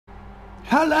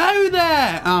Hello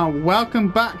there, and welcome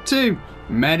back to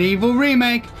MediEvil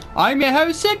Remake. I'm your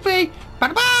host, SikthY.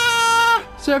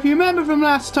 So if you remember from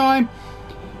last time,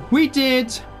 we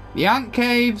did the Ant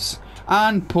Caves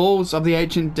and Pools of the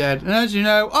Ancient Dead. And as you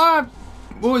know, I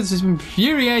was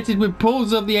infuriated with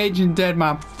Pools of the Ancient Dead,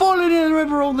 man. Falling in the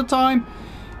river all the time.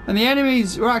 And the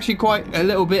enemies were actually quite a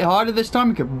little bit harder this time.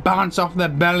 You could bounce off their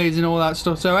bellies and all that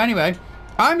stuff. So anyway,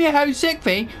 I'm your host,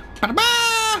 SikthY.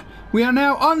 We are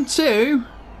now on to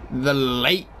the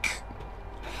lake.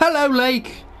 Hello,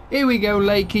 lake. Here we go,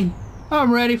 lakey.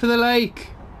 I'm ready for the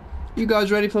lake. You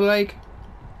guys ready for the lake?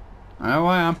 Oh,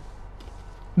 I am.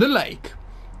 The lake.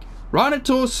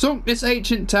 Rhinotaurs sunk this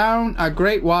ancient town a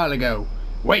great while ago.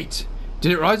 Wait,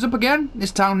 did it rise up again?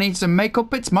 This town needs to make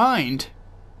up its mind.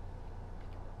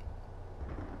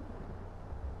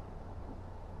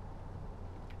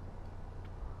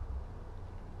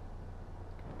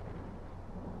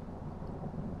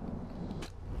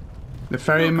 The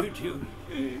ferry. Look at you.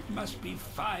 It must be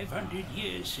 500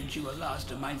 years since you were last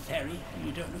on my ferry.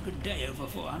 You don't look a day over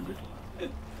 400.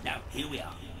 Now, here we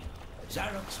are.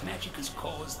 Zarok's magic has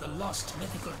caused the lost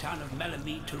mythical town of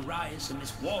Melamede to rise in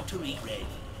this watery grave.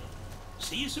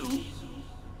 See you soon.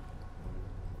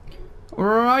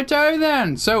 Righto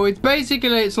then. So it's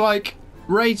basically, it's like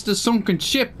raised a sunken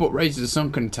ship, but raised a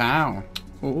sunken town.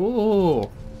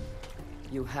 Oh.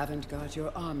 You haven't got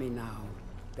your army now.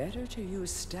 Better to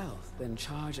use stealth than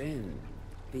charge in.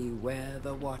 Beware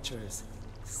the Watchers.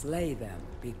 Slay them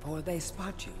before they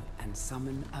spot you and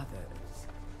summon others.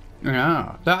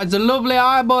 Yeah, that is a lovely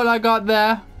eyeball I got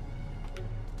there.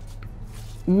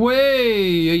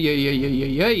 Way,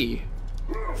 yay.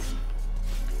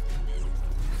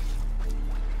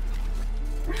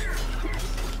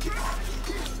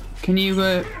 Can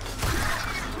you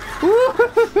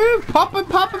pop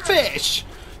a fish?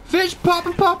 Fish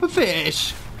pop a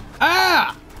fish.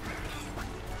 Ah!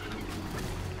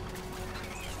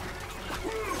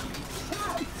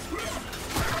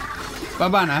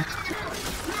 Bye-bye now.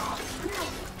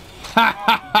 Ha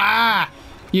ha ha!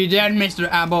 You dead, Mr.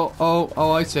 Apple.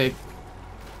 Oh, I see.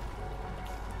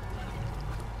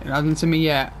 It hasn't to me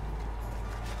yet.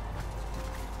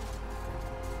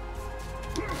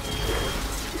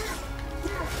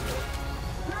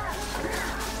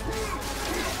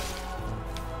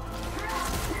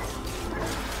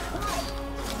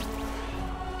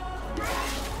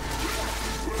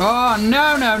 Oh,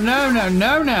 no.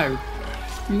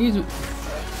 You guys...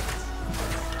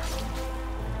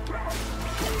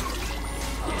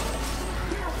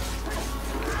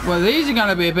 Well, these are going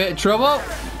to be a bit of trouble.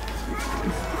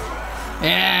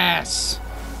 Yes.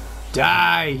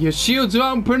 Die. Your shields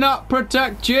won't not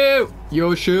protect you.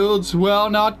 Your shields will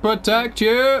not protect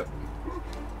you.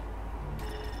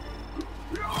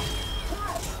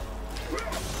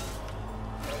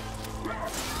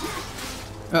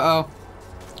 Uh-oh.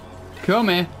 Come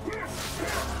here.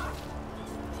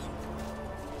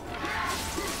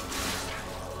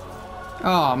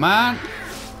 Oh, man.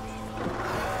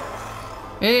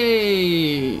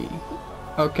 Hey.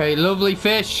 Okay, lovely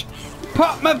fish.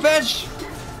 Pop my fish.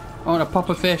 I want to pop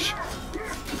a fish.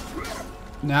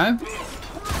 No.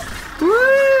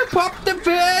 Woo! Pop the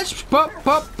fish.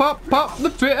 Pop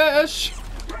the fish.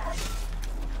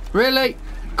 Really?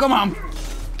 Come on.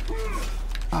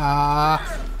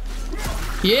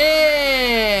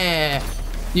 Yeah!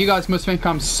 You guys must think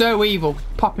I'm so evil,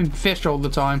 popping fish all the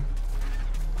time.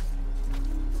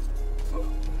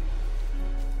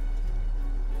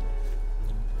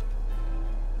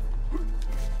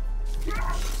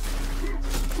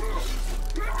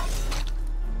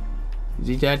 Is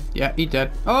he dead? Yeah, he's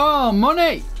dead. Oh,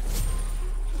 money!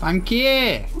 Thank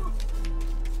you!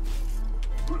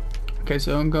 Okay,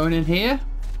 so I'm going in here.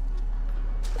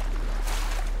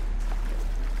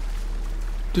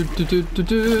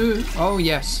 Oh,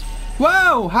 yes.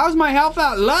 Whoa! How's my health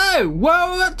that low? Whoa,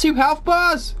 I got 2 health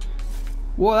bars.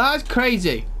 Whoa, that's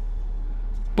crazy.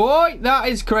 Boy, that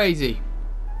is crazy.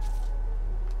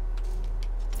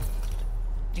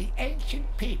 The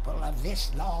ancient people of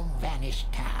this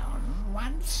long-vanished town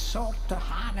once sought to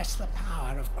harness the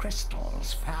power of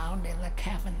crystals found in the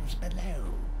caverns below.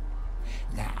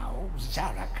 Now,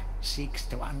 Zarok seeks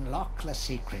to unlock the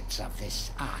secrets of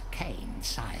this arcane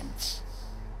science.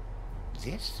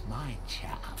 This mine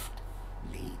shaft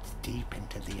leads deep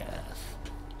into the earth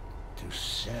to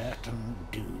certain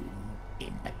doom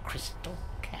in the crystal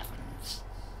caverns.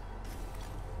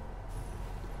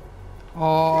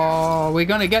 Oh, we're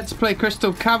gonna get to play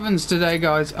Crystal Caverns today,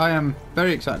 guys. I am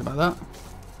very excited about that.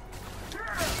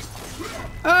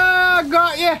 Ah,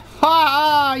 got you! Ha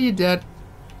ha! You're dead.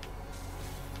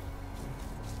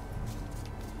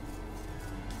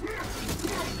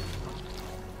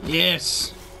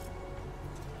 Yes.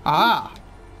 Ah.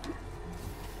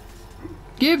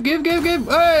 Give.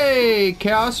 Hey,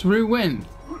 chaos ruin.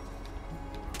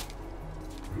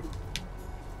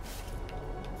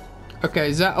 Okay,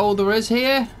 is that all there is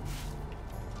here?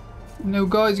 No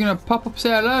guy's gonna pop up,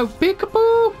 say hello.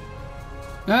 Peekaboo.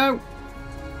 No.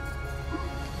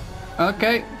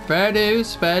 Okay, fair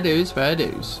dues.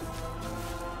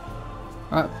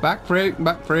 Right, back fruit.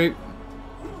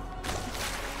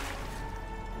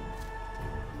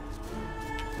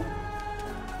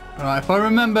 Right, if I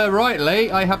remember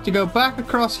rightly, I have to go back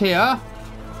across here.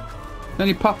 Then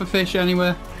you pop a fish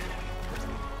anywhere.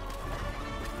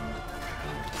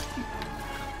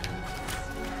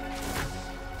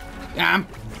 Damn.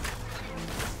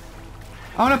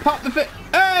 I want to pop the fish.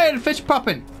 Hey, the fish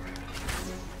popping.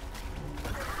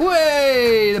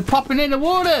 Way, they're popping in the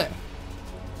water.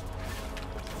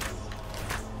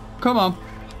 Come on.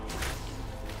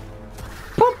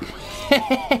 Poop.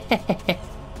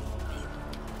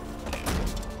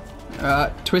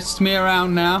 Twists me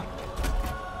around now.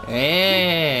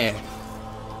 Yeah.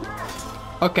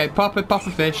 Okay, pop a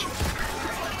fish.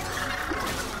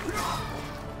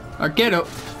 Get up.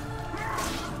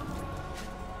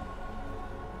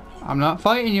 I'm not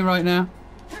fighting you right now.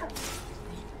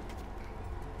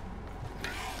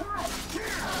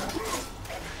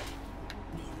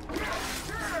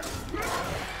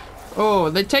 Oh,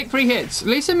 they take 3 hits. At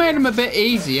least it made them a bit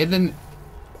easier than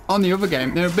on the other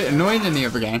game. They're a bit annoying in the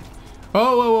other game.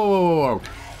 Oh, whoa.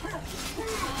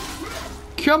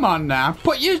 Come on now.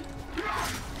 Put you...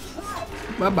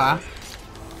 Bye-bye.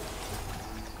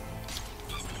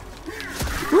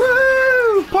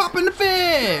 Woo! Popping the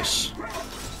fish!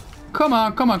 Come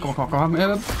on.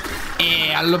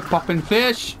 Yeah, I love popping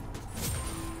fish.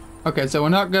 Okay, so we're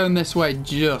not going this way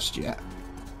just yet.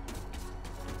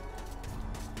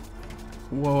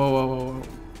 Whoa.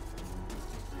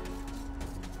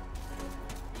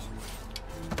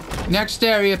 Next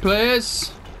area,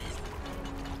 please.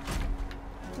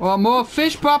 Oh, more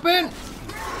fish popping.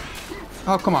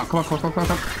 Oh, come on.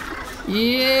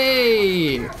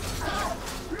 Yay!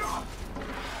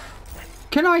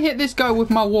 Can I hit this guy with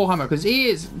my warhammer? Because he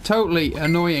is totally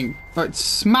annoying. Like,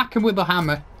 smack him with the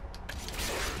hammer.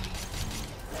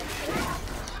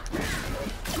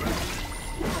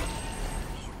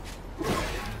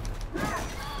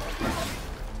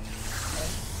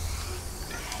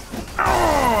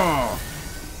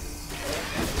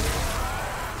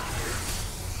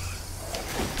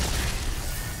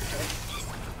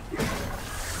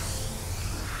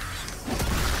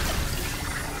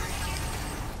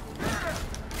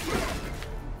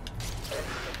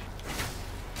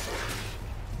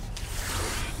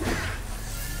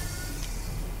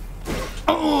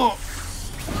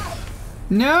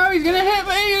 No, he's gonna hit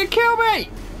me, he's gonna kill me!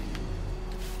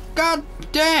 God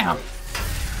damn!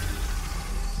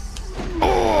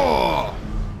 Oh!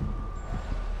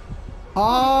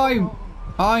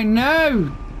 I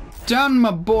know! Dan,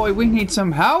 my boy, we need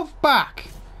some health back!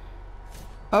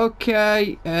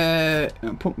 Okay,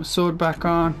 I'll put my sword back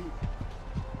on.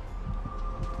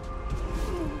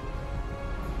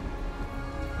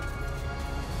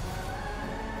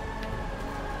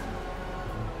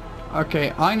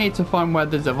 Okay, I need to find where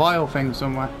there's a vial thing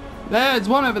somewhere. There's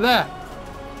one over there.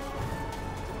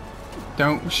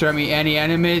 Don't show me any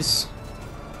enemies.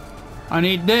 I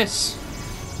need this.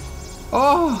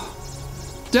 Oh,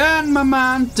 Dan, my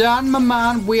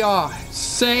man, we are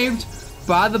saved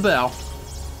by the bell.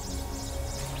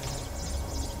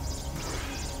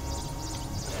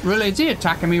 Really, is he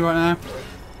attacking me right now?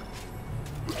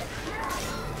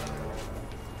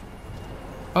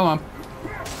 Come on.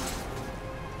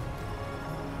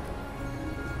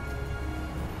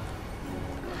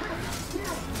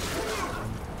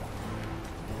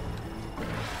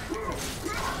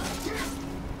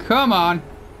 Come on.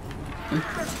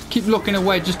 Keep looking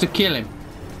away just to kill him.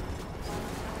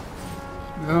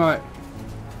 Alright.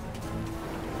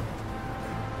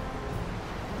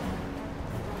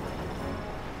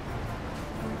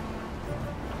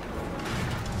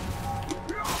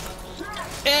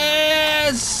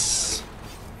 Yes!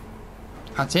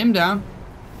 That's him down.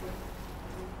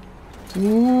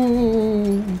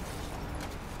 Ooh.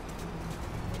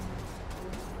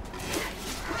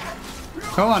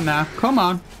 Come on now, come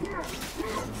on.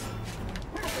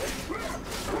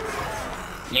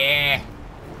 Yeah.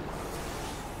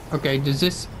 Okay, does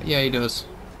this? Yeah, he does.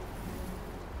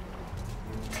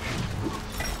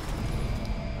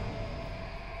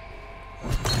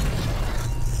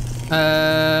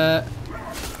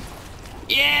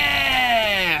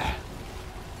 Yeah!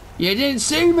 You didn't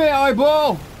see me,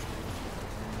 eyeball!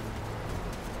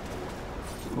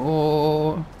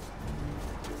 Oh.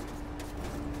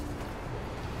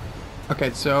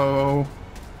 Okay, so...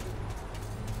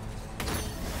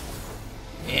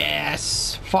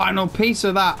 Yes! Final piece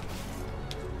of that.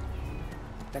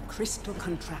 The crystal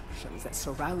contraptions that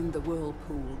surround the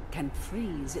whirlpool can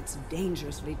freeze its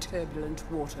dangerously turbulent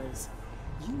waters.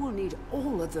 You will need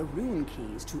all of the rune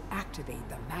keys to activate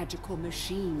the magical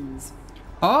machines.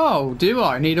 Oh, do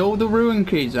I need all the ruin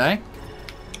keys, eh?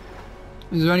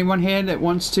 Is there anyone here that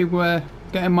wants to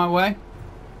get in my way?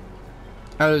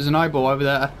 Oh, there's an eyeball over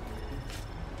there.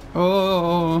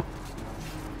 Oh.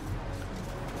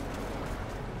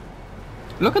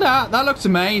 Look at that. That looks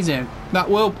amazing. That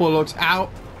whirlpool looks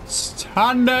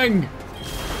outstanding.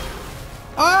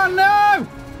 Oh, no!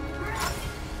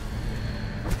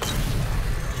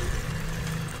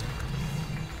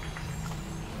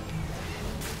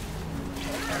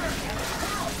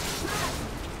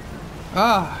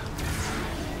 Ah.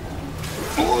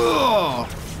 Oh.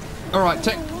 All right,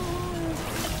 take.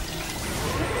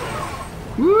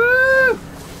 Woo!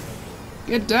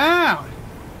 Get down.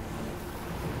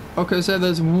 Okay, so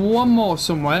there's one more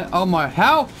somewhere. Oh, my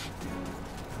health.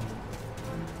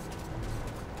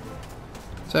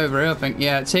 It's over here, I think.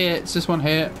 Yeah, it's here. It's this one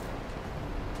here.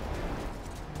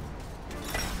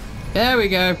 There we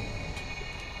go.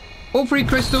 All 3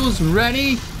 crystals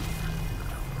ready.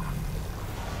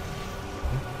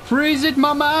 Freeze it,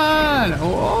 my man!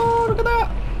 Oh, look at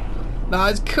that!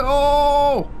 That's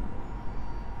cool!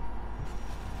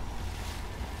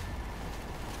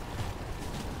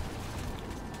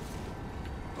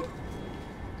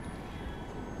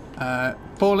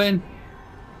 Fall in.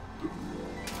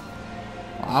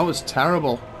 Oh, that was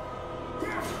terrible.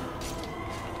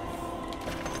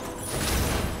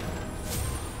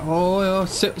 Oh,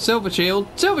 silver shield.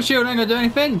 Silver shield ain't gonna do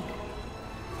anything.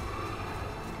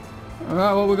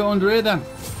 Alright, what we got under here then?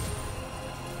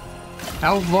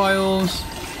 Health vials.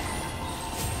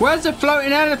 Where's the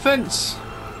floating elephants?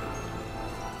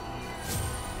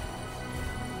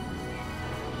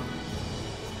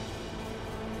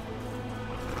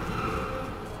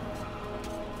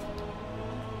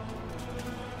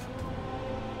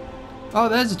 Oh,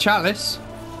 there's a chalice.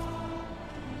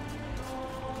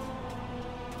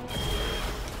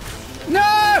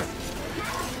 No!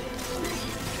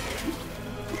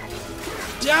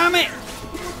 Damn it!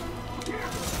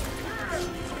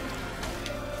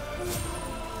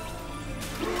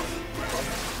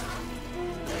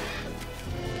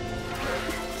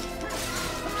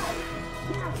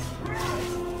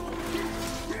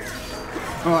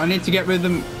 Oh, I need to get rid of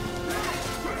them.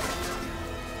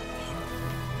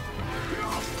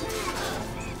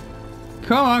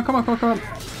 Come on, come on, come on, come on.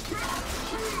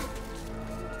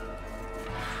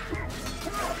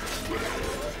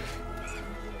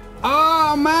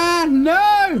 Oh man,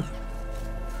 no!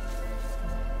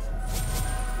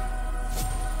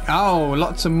 Oh,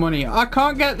 lots of money. I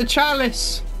can't get the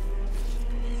chalice.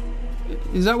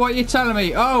 Is that what you're telling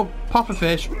me? Oh, pop a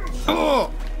fish.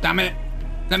 Oh, damn it.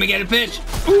 Let me get a fish.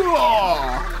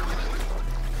 Oh.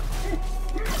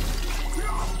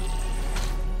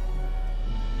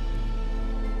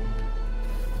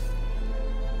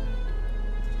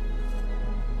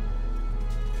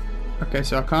 Okay,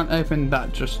 so I can't open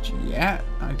that just yet.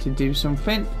 I have to do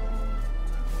something.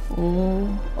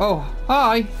 Oh, oh,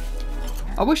 hi.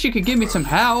 I wish you could give me some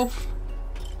health.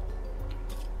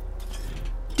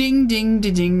 Ding, ding,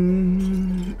 ding,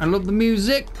 ding. I love the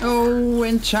music. Oh,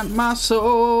 enchant my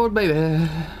sword, baby.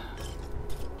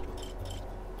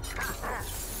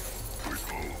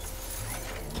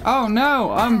 Oh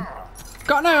no, I'm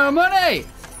got no money.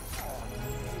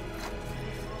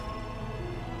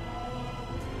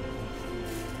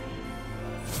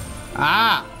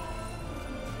 Ah.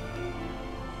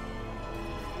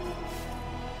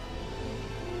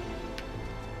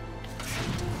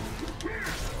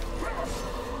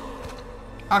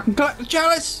 I can collect the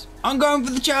chalice. I'm going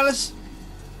for the chalice.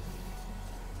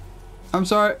 I'm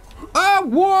sorry. Oh,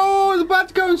 whoa! I was about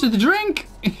to go into the drink.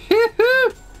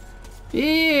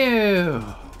 Ew.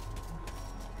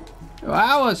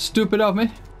 That was stupid of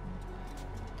me.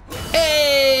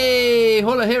 Hey!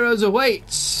 Hall of Heroes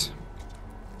awaits.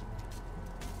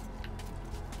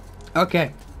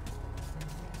 Okay.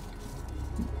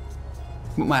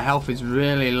 But my health is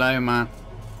really low, man.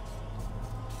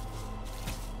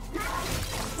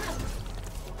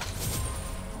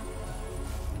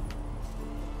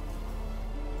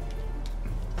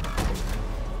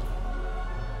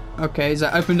 Okay, has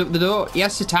that opened up the door?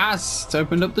 Yes, it has. It's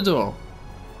opened up the door.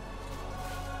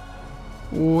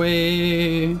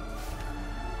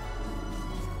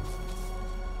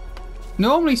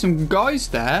 normally some guys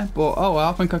there, but oh well,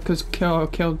 I think I could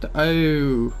killed.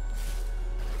 Oh.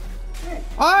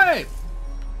 Hey!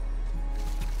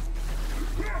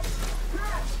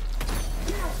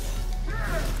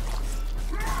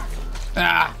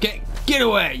 Ah, get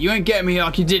away! You ain't getting me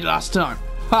like you did last time.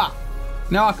 Ha!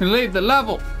 Now I can leave the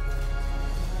level.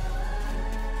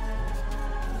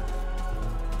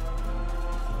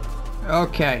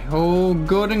 Okay, all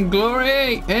good and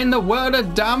glory in the world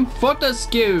of damn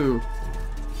Fortescue.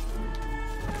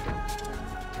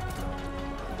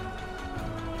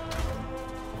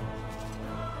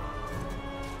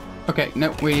 Okay,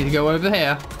 no, we need to go over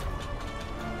here.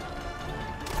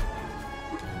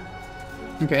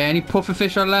 Okay, any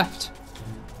pufferfish are left?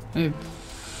 Any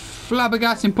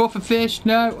flabbergasting pufferfish?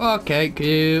 No? Okay,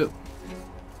 cute.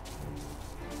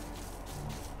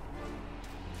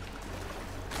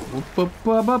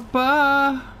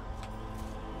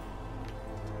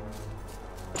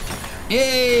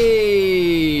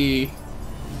 Yay!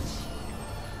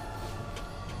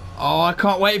 Oh, I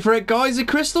can't wait for it, guys. The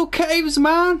Crystal Caves,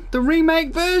 man. The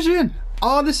remake version.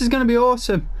 Oh, this is going to be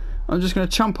awesome. I'm just going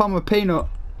to chomp on my peanut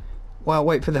while I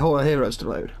wait for the Hall of Heroes to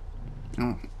load.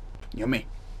 Oh, yummy.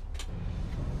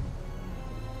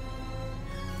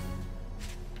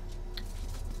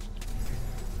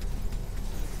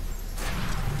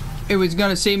 Who is going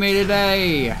to see me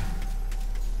today?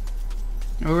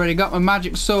 Already got my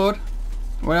magic sword.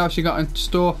 What else you got in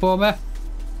store for me?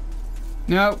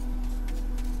 No.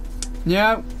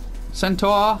 No.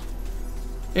 Centaur.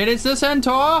 It is the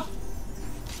Centaur.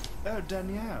 Oh,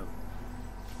 Danielle.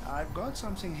 I've got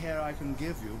something here I can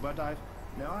give you, but I've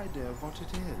no idea what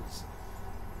it is.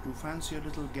 Do you fancy a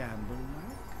little gamble,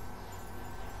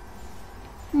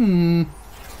 Mike?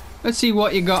 Let's see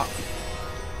what you got.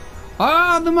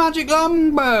 Ah, the magic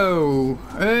longbow.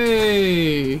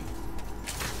 Hey.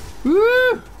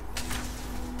 Woo.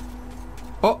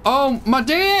 Oh, my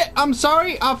dear. I'm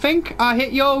sorry. I think I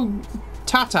hit your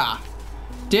tata.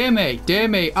 Dear me, dear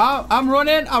me. Oh, I'm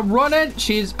running.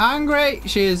 She's angry.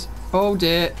 She's... Oh,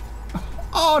 dear.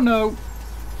 Oh, no.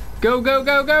 Go, go,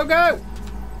 go, go, go.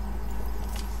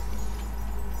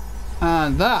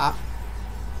 And that...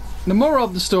 The moral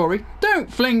of the story,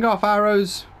 don't fling off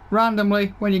arrows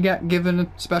randomly when you get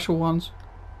given special ones.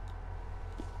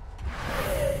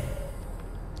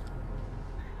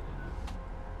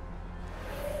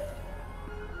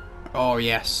 Oh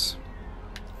yes.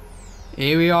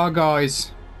 Here we are,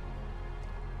 guys.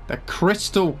 The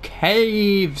Crystal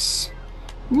Caves.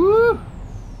 Woo!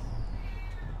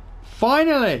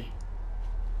 Finally!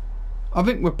 I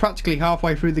think we're practically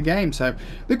halfway through the game, so...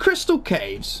 The Crystal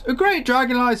Caves. A great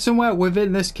dragon lies somewhere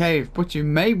within this cave, but you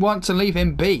may want to leave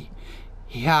him be.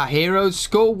 Yeah, Hero's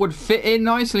skull would fit in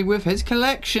nicely with his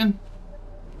collection.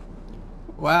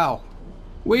 Well,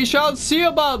 we shall see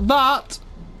about that,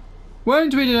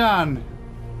 won't we, Dan?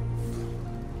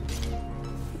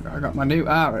 I got my new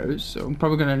arrows, so I'm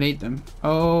probably going to need them.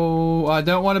 Oh, I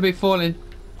don't want to be falling.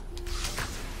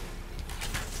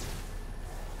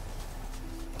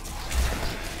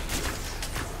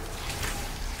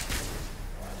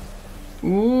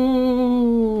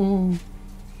 Ooh.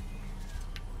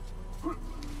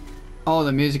 Oh,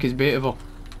 the music is beautiful.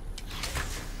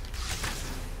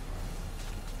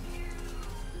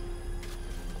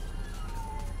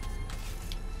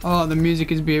 Oh, the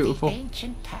music is beautiful. The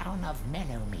ancient town of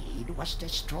Mellowmead was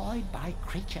destroyed by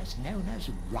creatures known as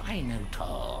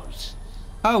rhinotaurs.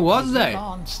 Oh, was they? Live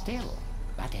on still,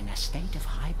 but in a state of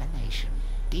hibernation,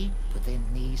 deep within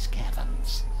these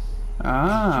caverns.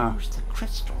 Ah. They use the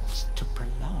crystals to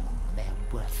prolong their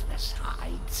worthless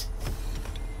hides.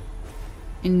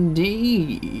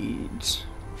 Indeed.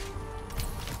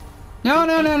 No,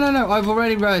 I've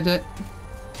already read it.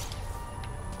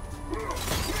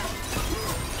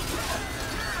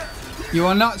 You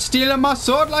are not stealing my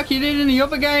sword like you did in the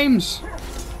other games.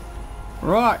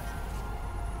 Right.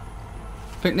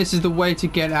 I think this is the way to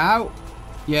get out.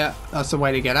 Yeah, that's the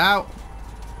way to get out.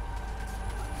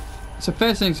 So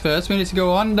first things first, we need to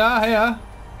go under here.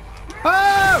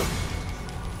 Oh!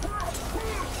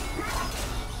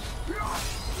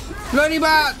 Bloody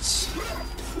bats!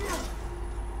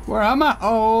 Where am I?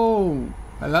 Oh,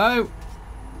 hello.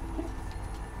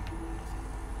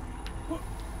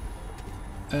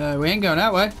 We ain't going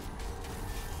that way.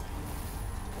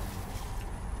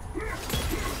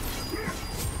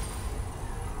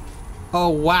 Oh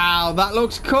wow, that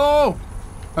looks cool.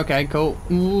 Okay, cool.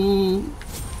 Ooh.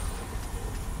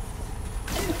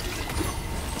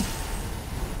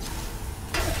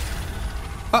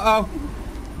 Uh-oh.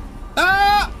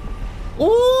 Ah!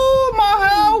 Ooh, my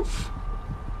health!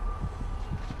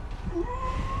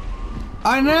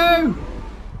 I know!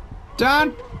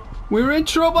 Dan, we're in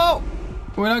trouble.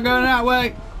 We're not going that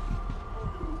way.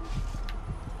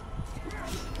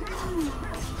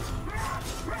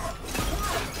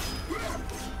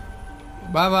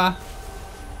 Bye-bye.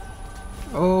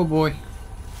 Oh boy.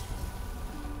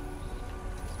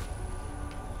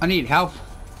 I need help.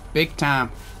 Big time.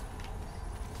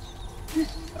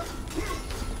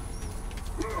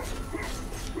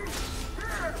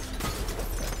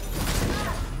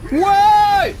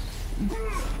 Whoa!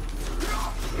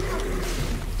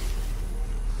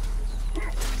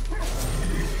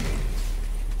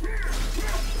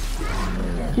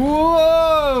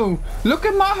 Whoa! Look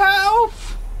at my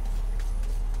health!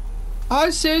 I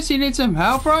seriously need some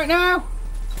help right now.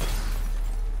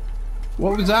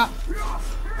 What was that?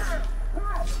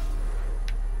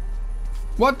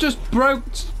 What just broke?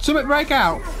 Something break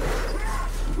out?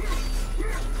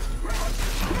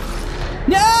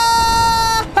 No!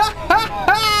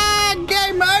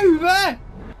 Game over!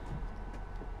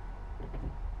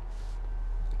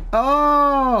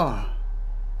 Oh!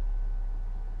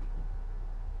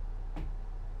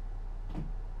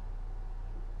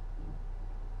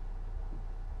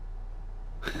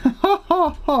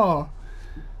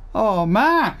 Oh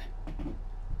man!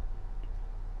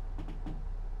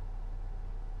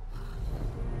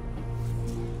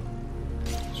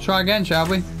 Let's try again, shall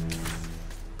we?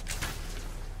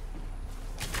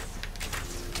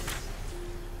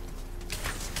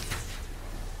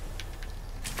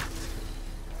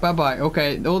 Bye-bye.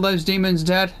 Okay, all those demons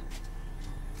dead.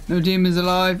 No demons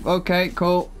alive. Okay,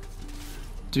 cool.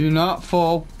 Do not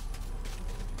fall.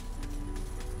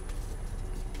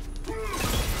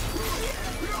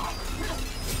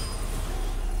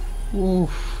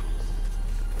 Oof.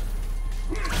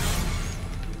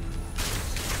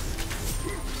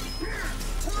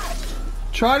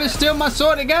 Try to steal my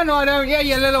sword again, or I don't. Yeah,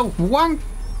 you little wank.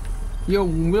 You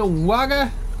little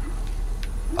wagger.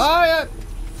 Oh, yeah.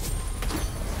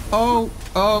 Oh.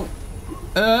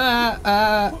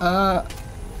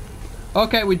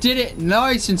 Okay, we did it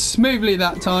nice and smoothly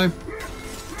that time.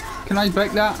 Can I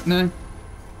break that? No.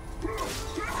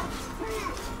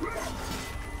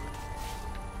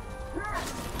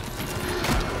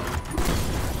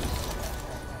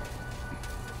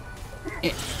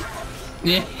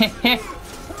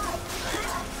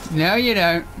 No, you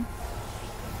don't.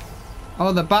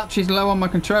 Oh, the battery's low on my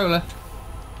controller.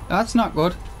 That's not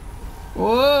good.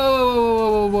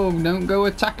 Whoa, don't go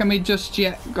attacking me just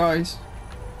yet, guys.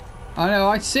 I know,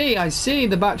 I see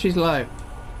the battery's low.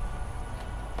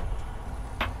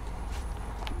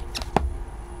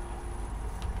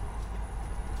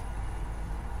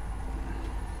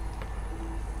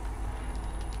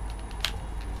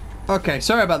 Okay,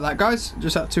 sorry about that, guys.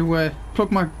 Just had to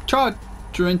plug my charger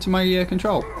into my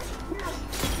control.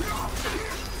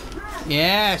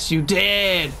 Yes, you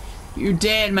did. You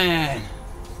did, man.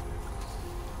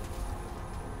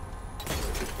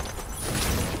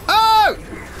 Oh!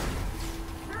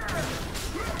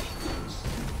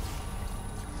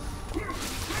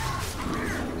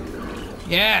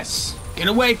 Yes. Get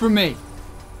away from me.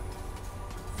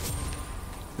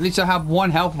 At least I have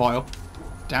one health vial.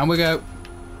 Down we go.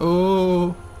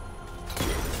 Oh.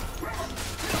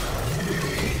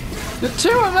 The two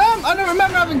of them? I don't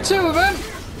remember having two of them.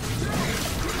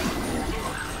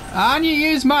 And you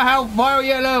use my health vial,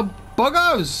 you little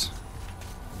buggers.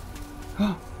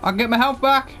 I'll get my health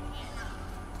back.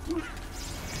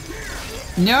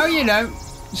 No, you don't.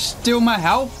 Steal my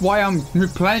health while I'm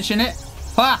replenishing it.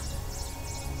 Ha!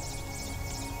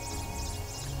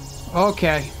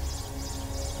 Okay.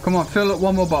 Come on, fill up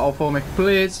one more bottle for me,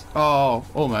 please. Oh,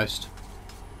 almost.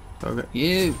 Okay,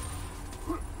 you.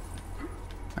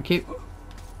 I keep.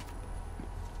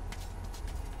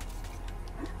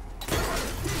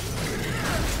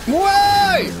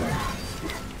 Whoa!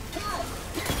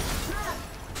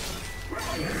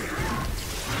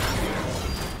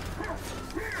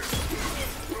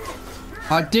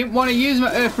 I didn't want to use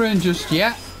my earth rune just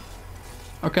yet.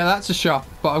 Okay, that's a shop,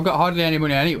 but I've got hardly any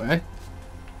money anyway.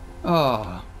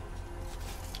 Oh.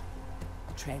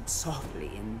 Tread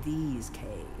softly in these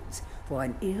caves, for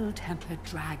an ill-tempered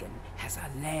dragon has a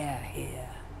lair here.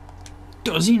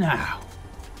 Does he now?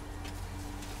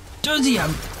 Does he?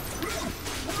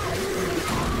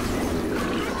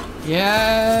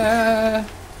 Yeah.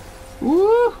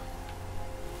 Woo.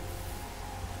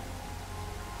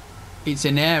 It's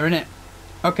in there, isn't it?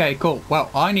 Okay, cool. Well,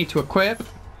 I need to equip.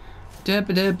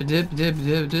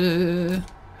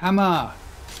 Hammer.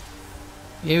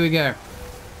 Here we go.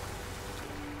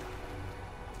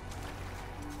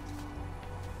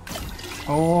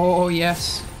 Oh,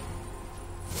 yes.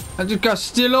 I just got to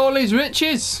steal all his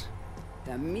riches.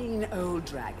 The mean old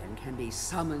dragon can be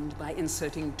summoned by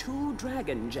inserting 2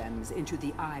 dragon gems into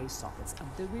the eye sockets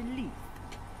of the relief.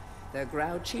 The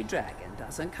grouchy dragon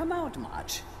doesn't come out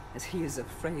much, as he is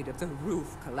afraid of the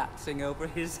roof collapsing over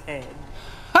his head.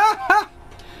 Ha ha!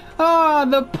 Ah,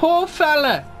 the poor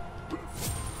fella.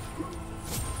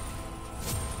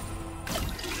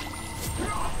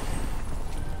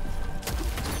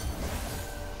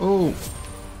 Oh.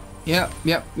 Yep.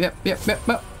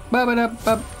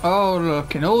 Oh,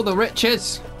 look, and all the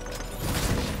riches.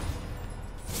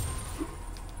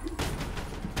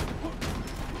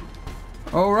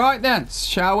 Alright then,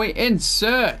 shall we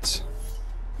insert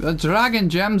the dragon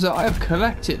gems that I have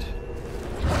collected?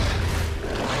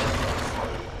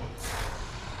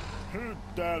 Who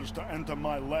dares to enter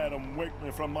my lair and wake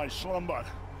me from my slumber?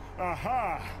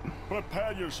 Aha!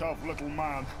 Prepare yourself, little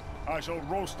man. I shall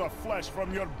roast the flesh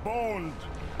from your bones.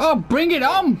 Oh, bring it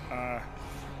on! I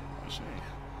see.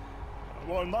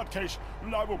 Well, in that case,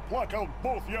 I will pluck out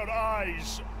both your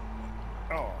eyes.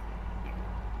 Oh,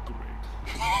 great.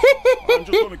 I'm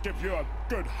just gonna give you a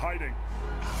good hiding.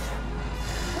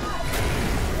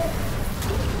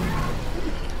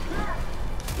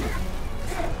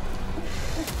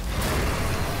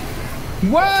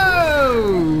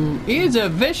 Whoa! He's a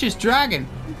vicious dragon.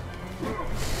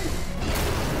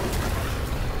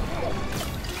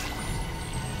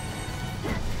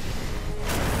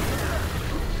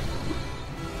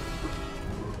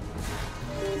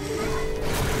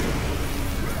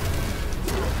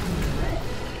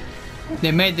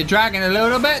 They made the dragon a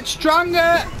little bit stronger.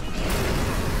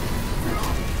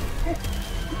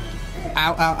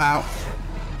 Ow, ow, ow.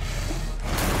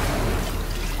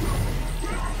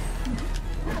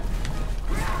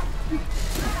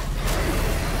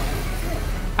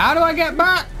 How do I get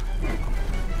back?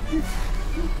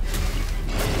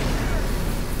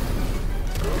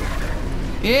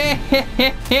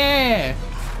 Yeah.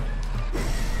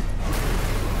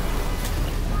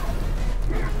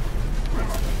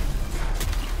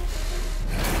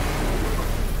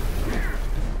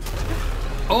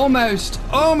 Almost.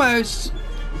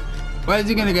 Where's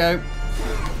he gonna go?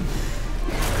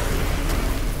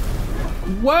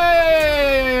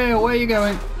 Way! Where are you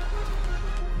going?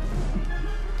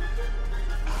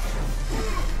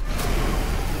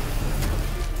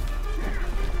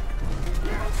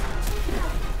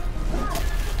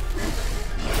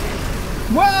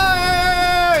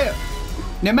 Whoa!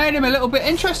 They made him a little bit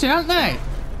interesting, haven't they?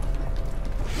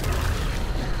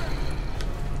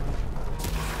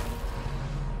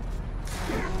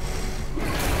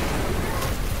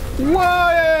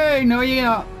 Whoa! No, you're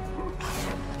not.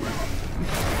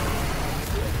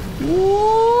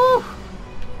 Woo!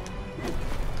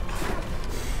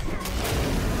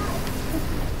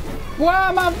 Why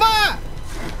am I back?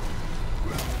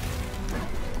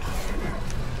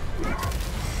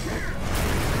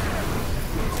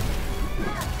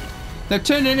 They've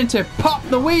turned it into Pop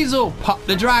the Weasel. Pop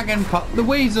the Dragon, Pop the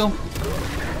Weasel.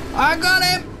 I got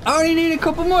him. I only need a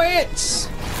couple more hits.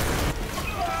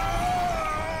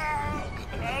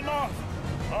 Enough!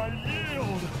 I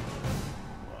yield.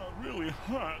 That really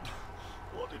hurt.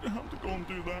 What did you have to go and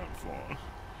do that for?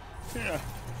 Here,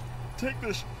 take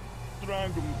this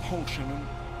dragon potion and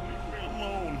leave me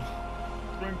alone.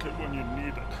 Drink it when you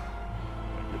need it.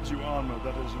 It gives you armor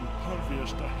that is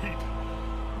impervious to heat.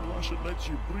 Plus it lets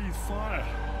you breathe fire.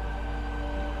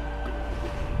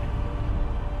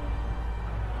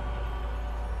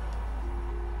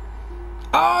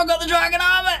 Oh, I got the dragon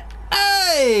armor!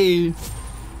 Hey!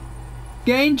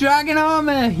 Gain dragon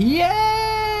armor!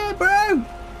 Yeah, bro!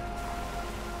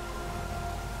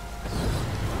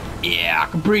 Yeah,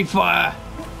 I can breathe fire!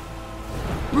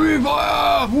 Breathe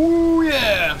fire! Ooh,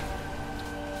 yeah!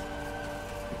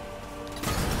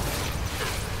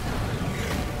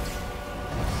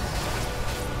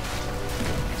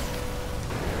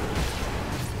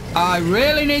 I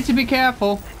really need to be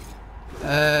careful.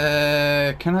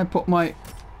 Can I put my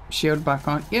shield back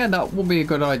on? Yeah, that will be a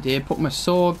good idea. Put my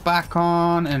sword back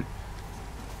on and...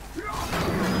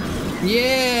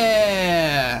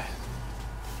 Yeah!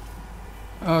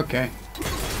 Okay.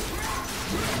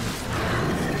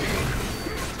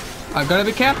 I've got to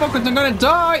be careful because I'm going to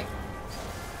die!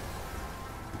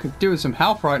 Could do with some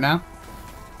health right now.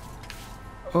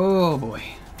 Oh boy.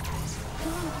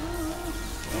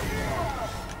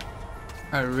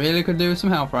 I really could do with some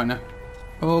help right now.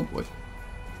 Oh boy.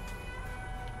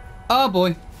 Oh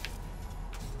boy.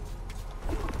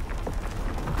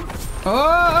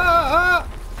 Oh!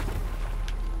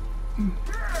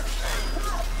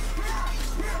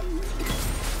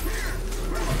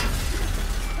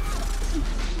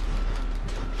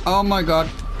 Oh my god.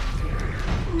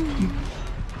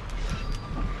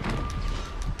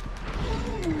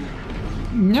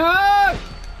 No!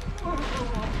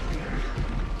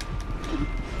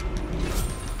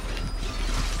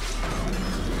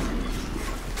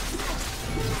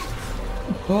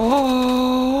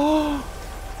 Oh!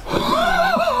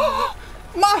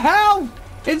 My health!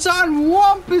 It's on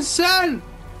 1%!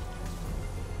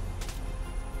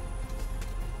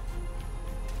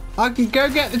 I can go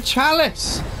get the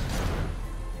chalice!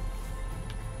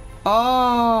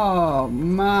 Oh,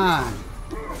 man.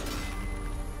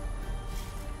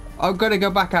 I've got to go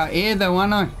back out here though,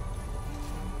 haven't I?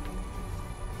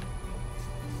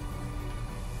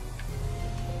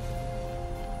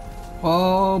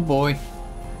 Oh boy.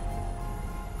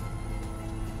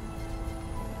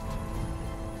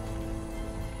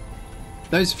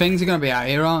 Those things are going to be out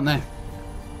here, aren't they?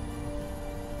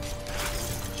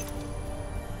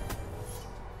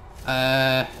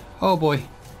 Oh boy.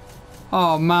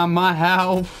 Oh man, my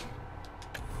health.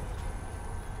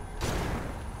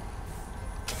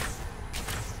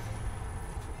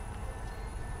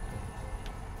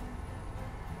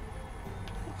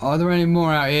 Are there any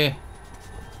more out here?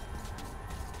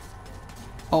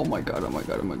 Oh my god, oh my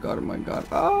god, oh my god, oh my god.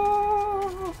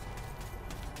 Oh!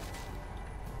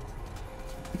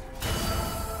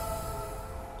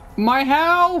 My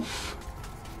health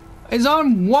is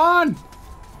on 1!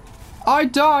 I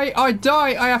die,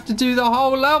 I have to do the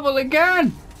whole level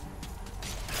again!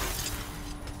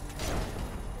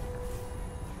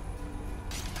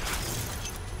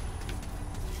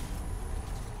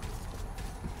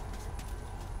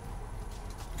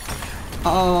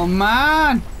 Oh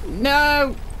man!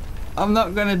 No! I'm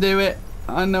not gonna do it.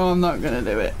 I know I'm not gonna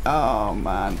do it. Oh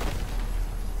man.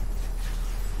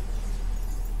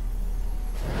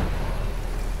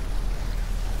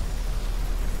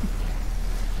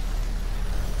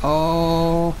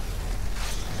 Oh.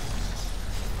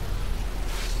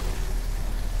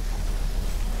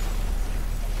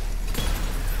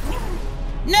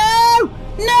 No!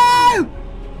 No!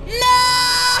 No!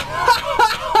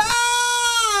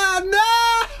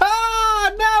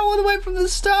 All the way from the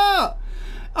start!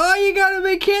 Are you gonna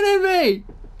be kidding me?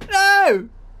 No!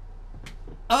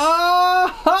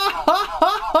 Oh!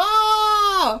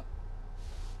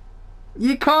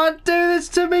 You can't do this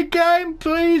to me, game!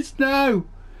 Please, no!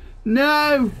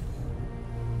 No!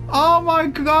 Oh my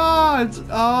god!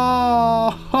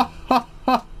 Oh!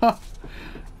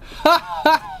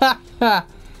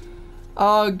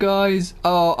 Oh, guys.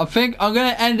 Oh, I think I'm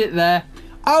gonna end it there.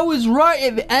 I was right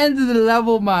at the end of the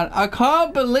level, man. I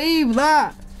can't believe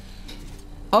that.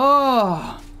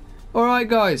 Oh. Alright,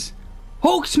 guys.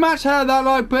 Hulk smash that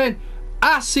like button.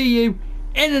 I'll see you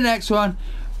in the next one.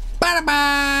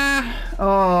 Bye-bye.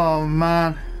 Oh,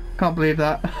 man. Can't believe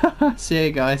that. See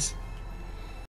you, guys.